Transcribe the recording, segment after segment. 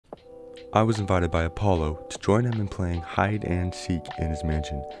I was invited by Apollo to join him in playing hide and seek in his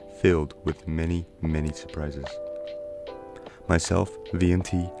mansion, filled with many, many surprises. Myself,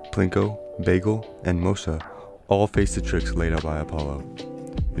 VMT, Plinko, Bagel, and Mosa all face the tricks laid out by Apollo.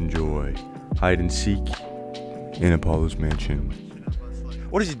 Enjoy hide and seek in Apollo's mansion.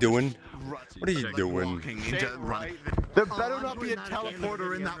 What is he doing? What are you doing? There better not be a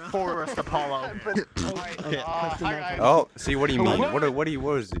teleporter in that forest, Apollo. Oh, see, what do you mean? What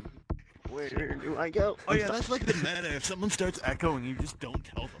is it? Where do I go? Oh yeah, that's like the meta. If someone starts echoing, you just don't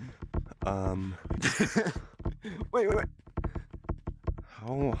tell them. Wait.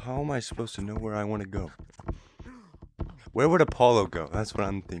 How am I supposed to know where I want to go? Where would Apollo go? That's what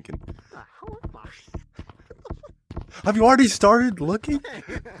I'm thinking. Have you already started looking?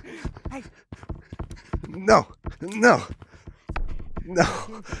 No.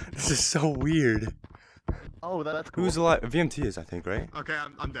 This is so weird. Oh, that's cool. Who's alive? VMT is, I think, right? Okay,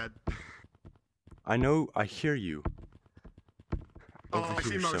 I'm dead. I know. I hear you. Oh, I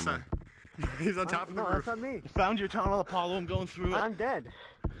see Mosa. He's on top of the roof. That's not me. You found your tunnel, Apollo. I'm going through it. I'm dead.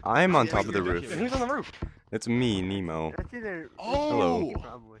 I'm on top of the roof. Who's on the roof? It's me, Nemo. That's either. Oh, hello.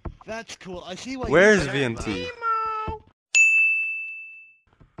 Probably. That's cool. I see why. Where's VMT?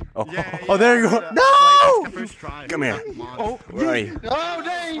 Oh, Yeah, oh, there you go. No! First try. Come here. Oh, Right. Oh,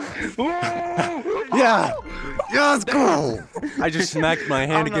 dang! Yeah. Yeah, let's go. I just smacked my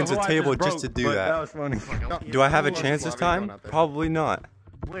hand against the table just to do that. was funny. Do I have a chance this time? Probably not.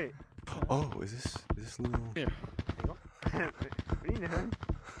 Wait. Oh, is this little? Here. What are you doing?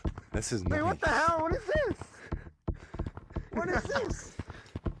 This is Wait, nice. what the hell? What is this? What is this?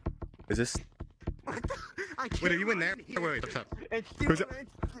 Is this? Wait, are you in there? Wait, what's up? It's Who's too. it?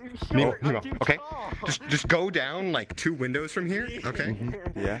 It's too Nemo, short. I'm too okay. tall. Just go down like 2 windows from here, okay?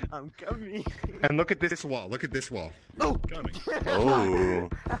 Yeah. I'm coming. And look at this wall. Look at this wall. Oh, coming. Oh,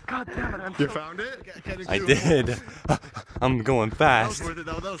 God damn it! I'm You so. found it? I did. I'm going That was fast. worth it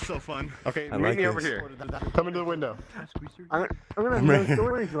though. That was so fun. Okay, I meet like me over this. here. Come into the window. I'm gonna have I'm no right here.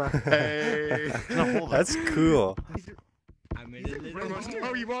 stories left. Hey. No, hold on. That's cool. I made it a little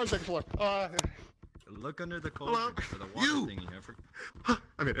Oh, you are on second floor. Look under the Hello? cauldron for the water You! thingy. I forgot.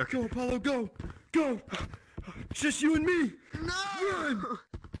 I mean, go, Apollo, go! Go! It's just you and me! No! Run!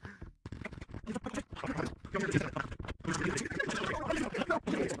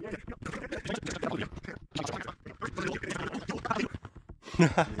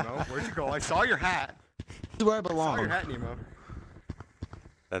 Nemo, where'd you go? I saw your hat. This is where I Oh. belong. I saw your hat, Nemo.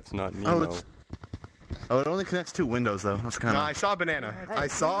 That's not Nemo. Oh, it only connects 2 windows though. That's kind No, of. I saw a banana. I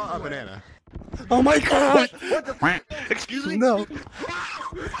saw a banana. Oh my god! Excuse me? No.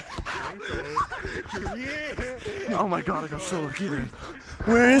 Oh my god, I got so lucky there.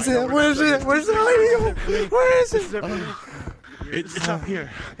 Where is it? Where is it? Where's the audio? Where is it? It's up here.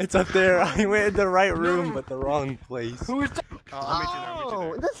 It's up there. I went in the right room, but the wrong place. I'll meet you there. I'll meet you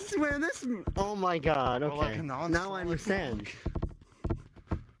Oh, this is where this. Oh my God. Well, I Okay. can Now I understand.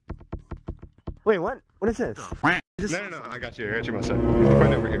 Wait, what? What is this? there. No, I got you. I got you, Musa.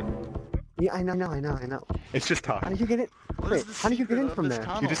 Right over here. Yeah, I know. It's just tough. How did you get it? Wait, how did you get in from there?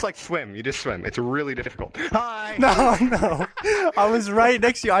 You just like swim. You just swim. It's really difficult. Hi. No. I was right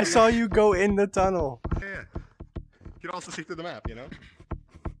next to you. I saw you go in the tunnel. Yeah. You can also see through the map, you know?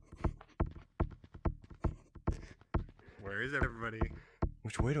 Where is everybody?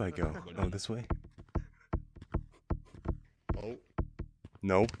 Which way do I go? Oh, this way? Oh,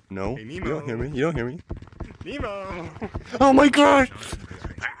 No. Hey, You Nemo. don't hear me. You don't hear me. Nemo! Oh my god!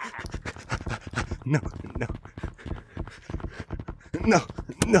 No.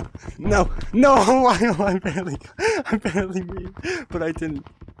 I barely made it, but I didn't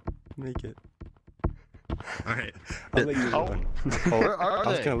make it. Alright. I'll let you Oh. run. Where are I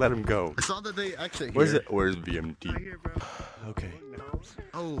was they? gonna let him go. I saw that they exit here. Where's it? Where's VMT? Here, bro. Okay.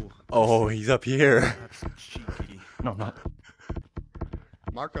 Oh. Oh, he's up here. That's cheeky. No, not.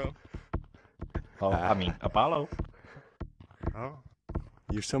 Marco. Oh, I mean, Apollo. Oh.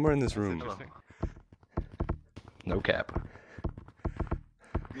 You're somewhere in this room. Interesting. No cap.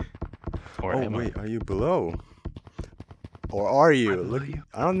 Or Oh am I? wait, are you below? Or are you? below Look. you.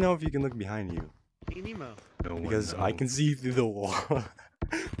 I don't know if you can look behind you Hey, Nemo. No one because I knows. can see through the wall.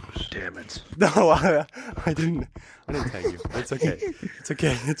 Damn it. No, I didn't tag you. It's okay.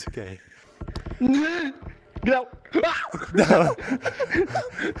 It's okay. No! No.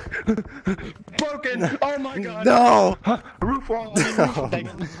 Broken! Oh my god! No. Roof wall! No. Dang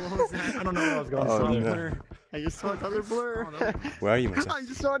it. I don't know where I was going. Oh, Sorry. no. I just saw another blur. Where are you, Musa? I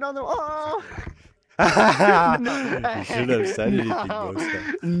just saw another. Oh! You should have said anything,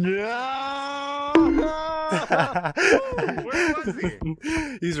 Musa. No! Where was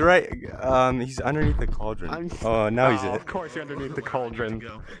he? He's right. He's underneath the cauldron. Oh, now he's Oh, in. of course you're underneath the cauldron.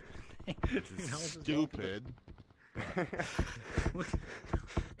 Stupid.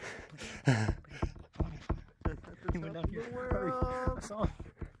 He went down here. Hurry. I saw him.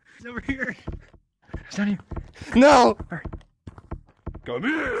 He's over here. He's down here. No! Come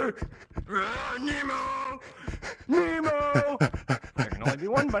here! Nemo! Nemo! There can only be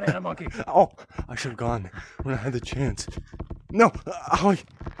one banana monkey. Oh, I should have gone when I had the chance. No! Oh,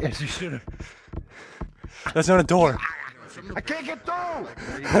 Yes, you should have. that's not a door. I can't get through!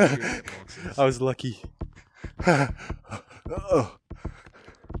 I was lucky. Oh.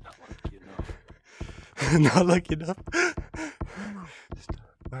 Not lucky enough.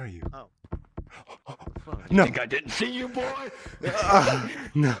 Where are you? Oh. No. Think I didn't see you, boy?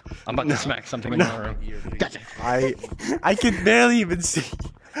 No. I'm about to smack something in my room. Gotcha. I can barely even see.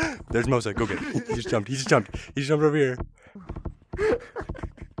 There's Mosa. Go get it. He just jumped. He just jumped. He just jumped over here.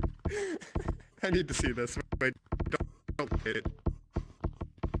 I need to see this. Wait, don't hit it.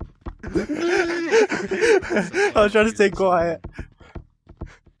 I was trying to stay quiet.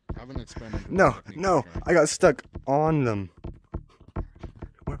 Have an experimental No, technique, no. okay? I got stuck on them.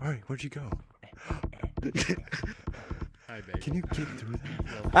 Where'd you go? Hi, baby. Can you get through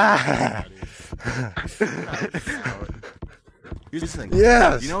that? Here's the thing.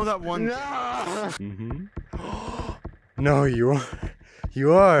 Yes. You know that one? Mm-hmm. No, you are.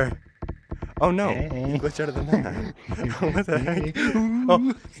 You are. Oh no! You glitched out of the map. What the heck? Oh,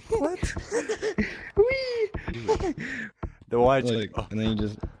 what? The watch. Look, and then you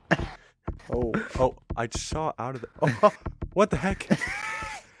just... Oh! I just saw out of the. Oh, what the heck?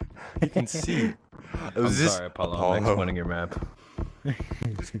 You can see. It was I'm this. sorry, Apollo. I'm explaining your map.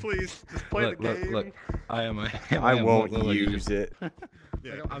 Just please, just play the game. Look. I won't use it.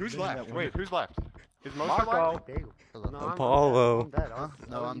 Yeah. Who's left? Wait, who's left? Is Mosa Marco. left? Apollo.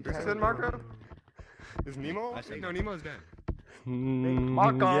 No, I'm You dead. said Marco? Is Nemo? I said No, Nemo's dead.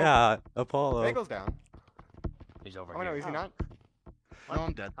 Marco. Yeah, Apollo. Bagel's down. He's over Oh here. no, is he not? No,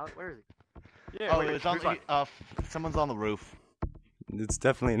 I'm dead. Where is he? Yeah. Oh, wait, it's on. who's left? Someone's on the roof. It's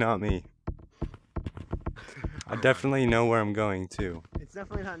definitely not me. I definitely know where I'm going too. It's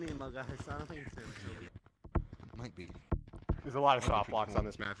definitely not Nemo, guys. I don't think it's him. Might be. There's a lot of soft blocks on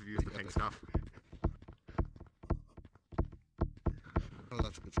this map if you use the pink stuff. Oh,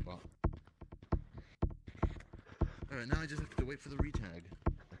 that's a good spot. Alright, now I just have to wait for the retag.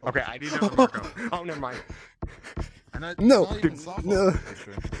 Okay, I need another Marco. Oh, never mind. And I, No, not even dude, soft no. blocks, for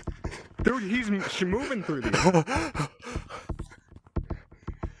sure. Dude, he's moving through these.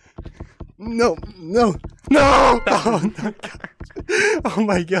 No! Oh, no, gosh. Oh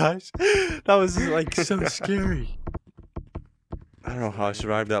my gosh. That was like so scary. I don't know how I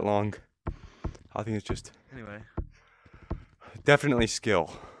survived that long. I think it's just Anyway. definitely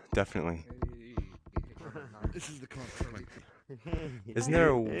skill. Definitely. This is the concrete. Isn't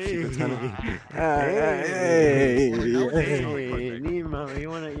there a secret tunnel? Hey, Nemo, you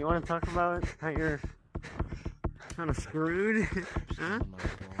wanna talk about how you're kind of screwed? Huh?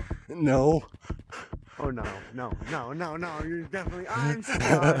 No. Oh no, you're definitely. I'm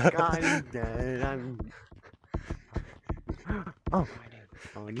stuck. I'm dead. Oh,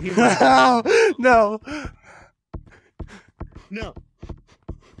 Nemo. No. No.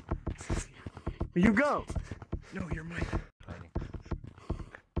 You go. No, you're mine.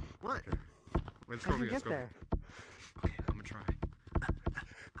 What? Let's How'd you get there? Okay, I'm gonna try.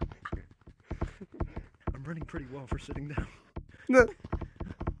 I'm running pretty well for sitting down. No.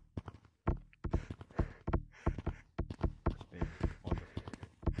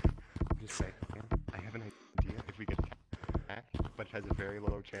 Just say, I have an idea if we get attacked, but it has a very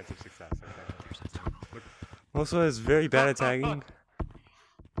low chance of success. Okay? Mosa is very bad at tagging.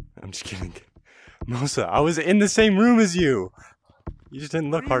 I'm just kidding. Mosa, I was in the same room as you. You just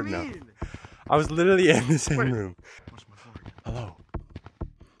didn't look hard enough. I was literally in the same room. What's my floor again? Hello.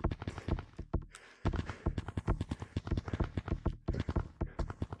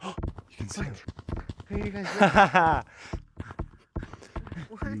 You can see him. Hey, you guys.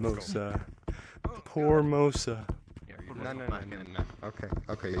 Mosa. Poor Mosa. Yeah, you're No.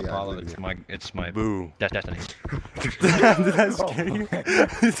 Okay, yeah. Apollo, it's my Boo. destiny. Did that scare you?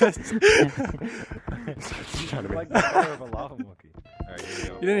 Like the color of a lava monkey. Alright, here we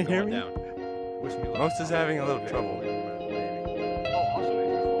go. You didn't hear Going me? down. Wish me luck. Mosa's having a little trouble. Oh, also, if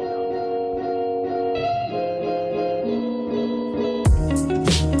you fall down.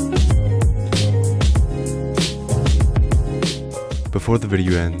 Before the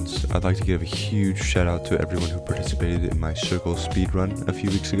video ends, I'd like to give a huge shout out to everyone who participated in my circle speedrun a few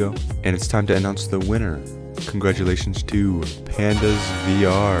weeks ago. And it's time to announce the winner. Congratulations to Pandas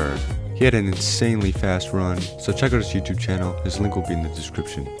VR. He had an insanely fast run, so check out his YouTube channel, his link will be in the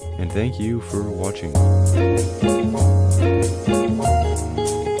description. And thank you for watching.